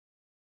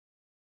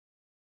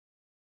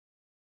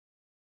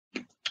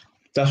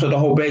That's what the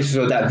whole basis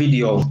of that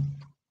video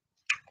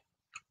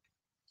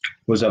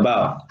was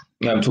about.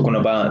 I'm talking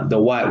about the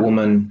white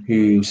woman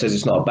who says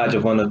it's not a badge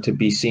of honor to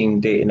be seen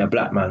dating a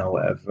black man or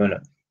whatever,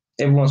 innit?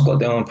 Everyone's got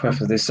their own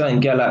preference. There's certain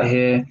gal out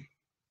here,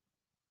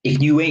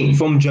 if you ain't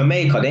from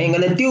Jamaica, they ain't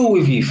gonna deal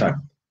with you,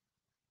 fam.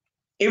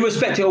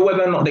 Irrespective of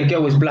whether or not the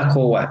girl is black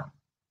or white.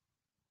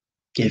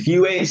 If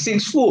you ain't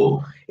 6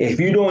 foot, if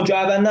you don't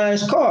drive a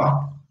nice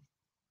car,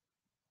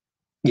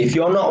 if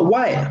you're not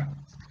white,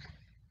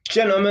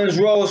 gentlemen's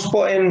role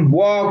spotting,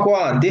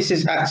 wagwan. This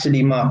is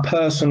actually my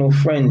personal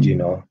friend, you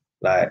know,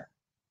 like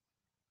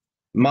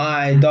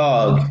my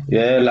dog,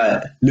 yeah,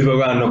 like live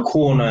around the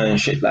corner and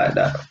shit like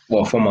that.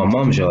 Well, from my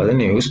mum's yard,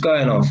 anyway. What's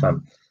going on,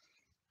 fam?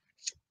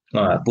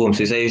 All right, boom. So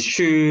they say it's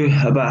true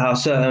about how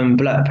certain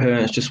black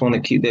parents just want to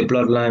keep their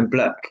bloodline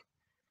black.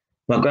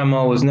 My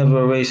grandma was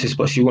never a racist,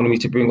 but she wanted me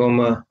to bring home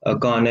a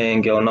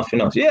Ghanaian girl,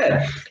 nothing else.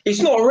 Yeah, it's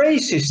not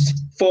racist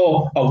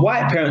for a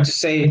white parent to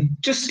say,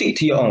 just stick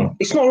to your own.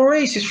 It's not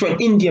racist for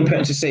an Indian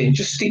parent to say,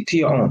 just stick to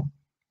your own.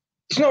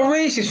 It's not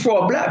racist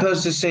for a black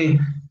person to say,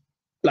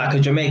 like a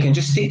Jamaican,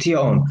 just stick to your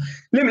own.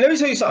 Let me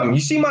tell you something.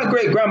 You see my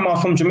great-grandma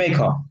from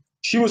Jamaica?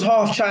 She was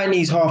half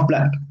Chinese, half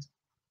black.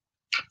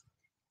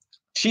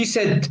 She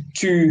said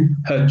to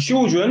her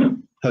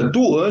children, her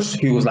daughters,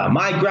 who was like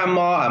my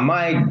grandma and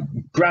my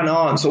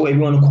grand-aunts, or whatever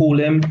you want to call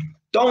them,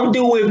 don't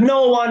deal with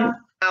no one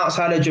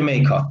outside of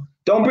Jamaica.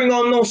 Don't bring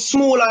on no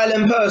small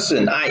island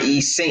person, i.e.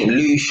 St.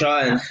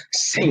 Lucia and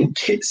St.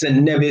 Kitts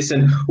and Nevis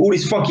and all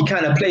these funky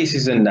kind of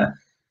places and that.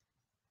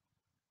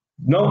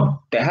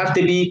 No, they have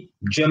to be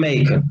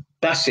Jamaican.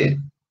 That's it.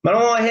 I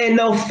don't want to hear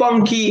no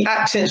funky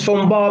accents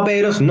from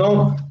Barbados.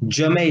 No,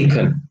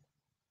 Jamaican.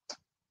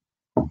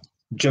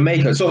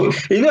 Jamaican. So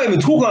you're not even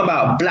talking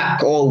about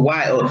black or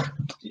white or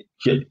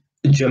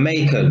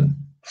Jamaican.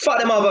 Fuck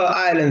them other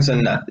islands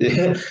and that.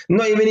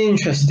 Not even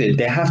interested.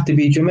 They have to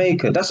be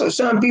Jamaican. That's what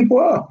certain people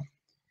are.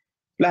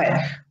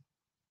 Like,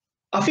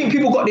 I think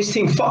people got this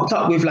thing fucked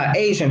up with like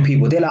Asian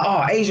people. They're like,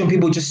 oh, Asian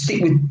people just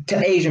stick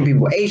to Asian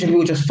people. Asian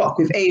people just fuck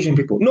with Asian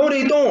people. No,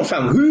 they don't,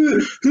 fam.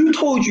 Who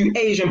told you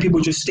Asian people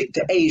just stick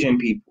to Asian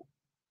people?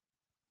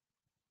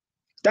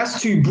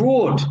 That's too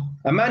broad.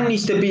 A man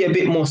needs to be a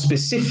bit more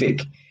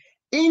specific.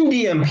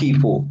 Indian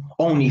people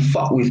only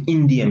fuck with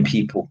Indian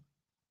people.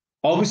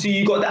 Obviously,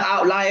 you got the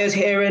outliers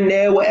here and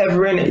there,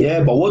 whatever in it,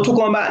 yeah. But we're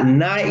talking about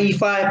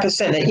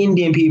 95% of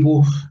Indian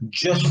people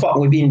just fuck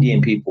with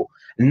Indian people.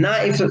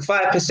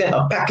 95%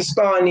 of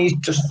Pakistanis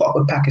just fuck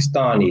with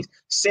Pakistanis.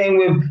 Same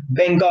with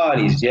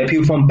Bengalis, yeah,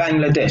 people from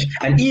Bangladesh.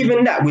 And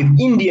even that with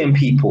Indian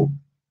people.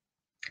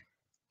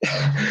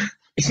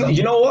 It's not,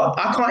 you know what?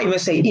 I can't even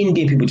say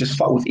Indian people just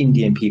fuck with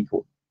Indian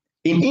people.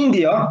 In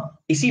India,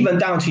 it's even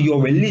down to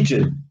your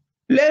religion.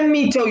 Let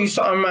me tell you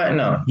something right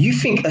now. You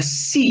think a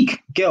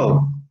Sikh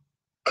girl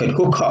could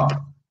hook up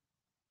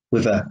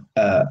with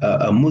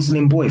a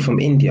Muslim boy from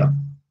India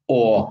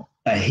or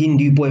a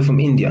Hindu boy from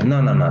India?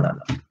 No.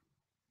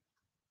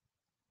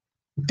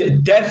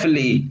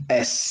 Definitely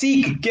a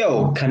Sikh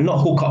girl cannot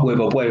hook up with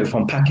a boy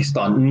from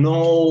Pakistan.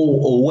 No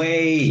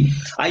way.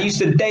 I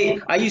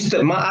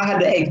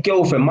had an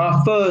ex-girlfriend.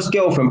 My first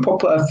girlfriend,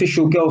 proper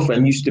official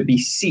girlfriend, used to be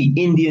Sikh,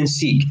 Indian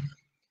Sikh.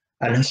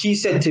 And she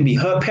said to me,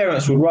 her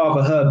parents would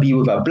rather her be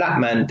with a black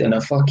man than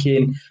a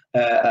fucking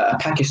a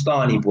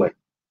Pakistani boy.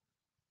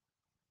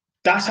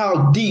 That's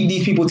how deep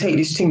these people take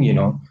this thing, you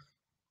know.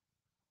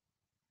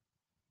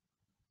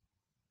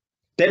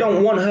 They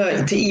don't want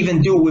her to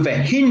even deal with a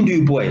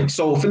Hindu boy.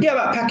 So forget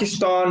about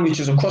Pakistan,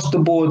 which is across the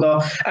border.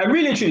 And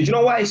really and truly, do you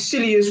know why it's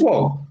silly as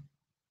well?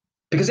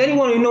 Because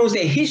anyone who knows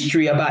their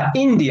history about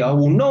India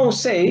will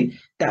say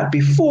that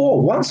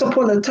before, once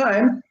upon a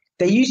time,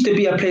 there used to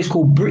be a place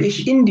called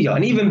British India.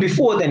 And even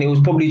before then, it was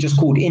probably just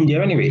called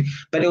India anyway.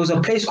 But there was a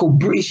place called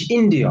British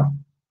India.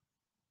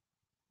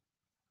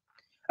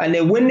 And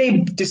then when they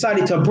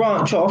decided to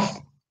branch off,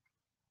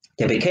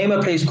 there became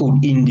a place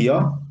called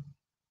India.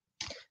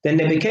 Then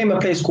there became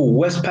a place called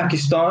West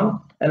Pakistan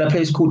and a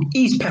place called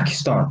East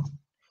Pakistan.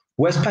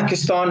 West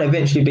Pakistan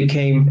eventually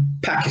became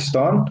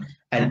Pakistan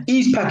and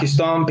East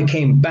Pakistan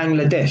became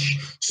Bangladesh.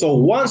 So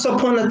once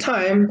upon a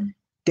time,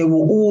 they were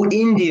all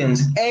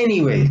Indians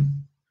anyway.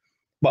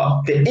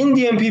 But the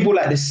Indian people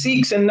like the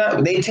Sikhs and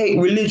that, they take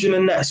religion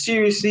and that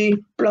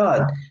seriously.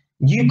 Blood,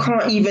 you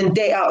can't even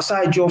date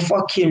outside your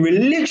fucking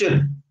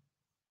religion,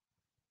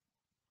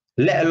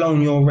 let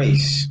alone your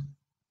race.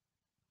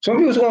 Some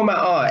people talking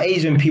about,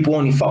 Asian people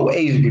only fuck with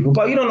Asian people,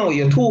 but you don't know what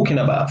you're talking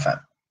about, fam.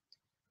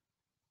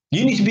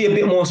 You need to be a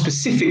bit more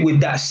specific with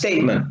that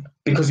statement,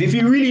 because if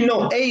you really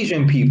know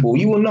Asian people,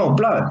 you will know,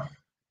 blood,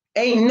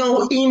 ain't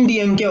no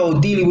Indian girl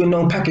dealing with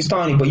no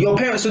Pakistani, but your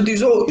parents will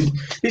do.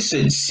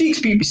 Listen,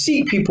 Sikh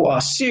people are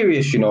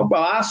serious, you know.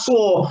 But I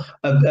saw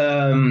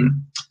a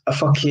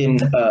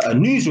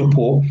news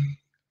report.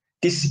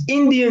 This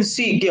Indian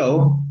Sikh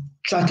girl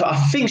I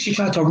think she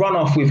tried to run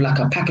off with like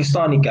a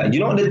Pakistani guy.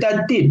 You know what the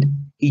dad did?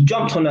 He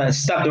jumped on her and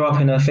stabbed her up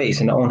in her face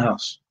in her own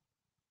house.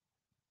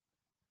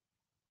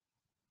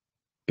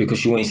 because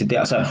she wants to date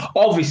outside.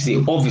 Obviously,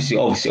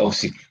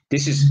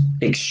 this is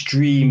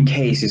extreme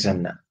cases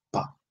and that.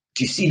 But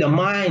do you see the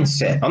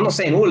mindset? I'm not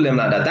saying all of them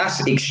like that.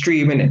 That's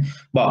extreme, innit?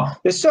 But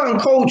there's certain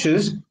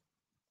cultures,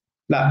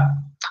 like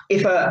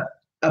if a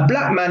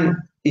black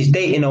man is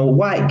dating a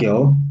white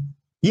girl,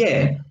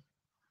 yeah,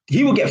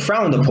 he will get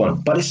frowned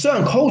upon. But there's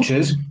certain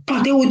cultures,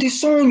 but they will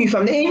disown you,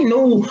 fam. They ain't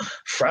no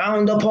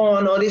frowned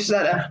upon or this,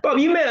 that. But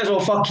you may as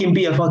well fucking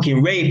be a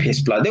fucking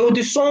rapist, blood. They will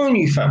disown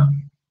you, fam.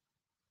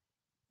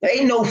 There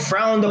ain't no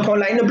frowned upon.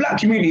 Like in the black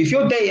community, if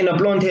you're dating a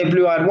blonde-haired,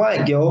 blue-eyed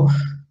white girl,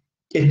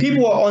 if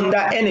people are on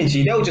that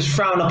energy, they'll just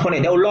frown upon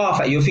it. They'll laugh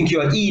at you. They'll think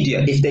you're an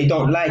idiot if they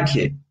don't like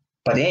it.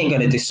 But they ain't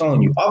going to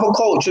disown you. Other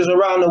cultures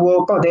around the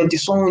world, God, they'll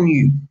disown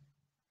you.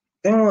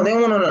 They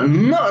want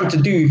nothing to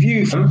do with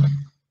you, fam.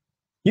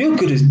 You're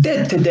good as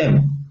dead to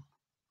them.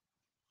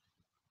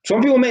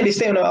 Some people make this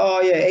statement,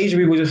 oh yeah, Asian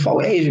people just fuck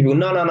with Asian people.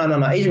 No.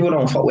 Asian people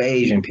don't fuck with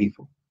Asian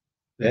people.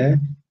 Yeah?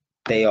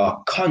 They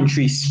are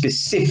country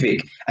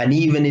specific, and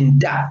even in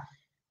that,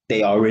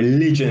 they are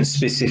religion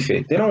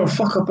specific. They don't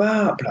fuck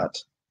about, blood.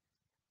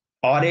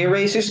 Are they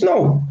racist?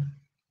 No.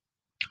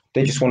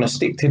 They just want to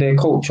stick to their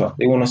culture.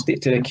 They want to stick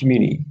to their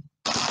community.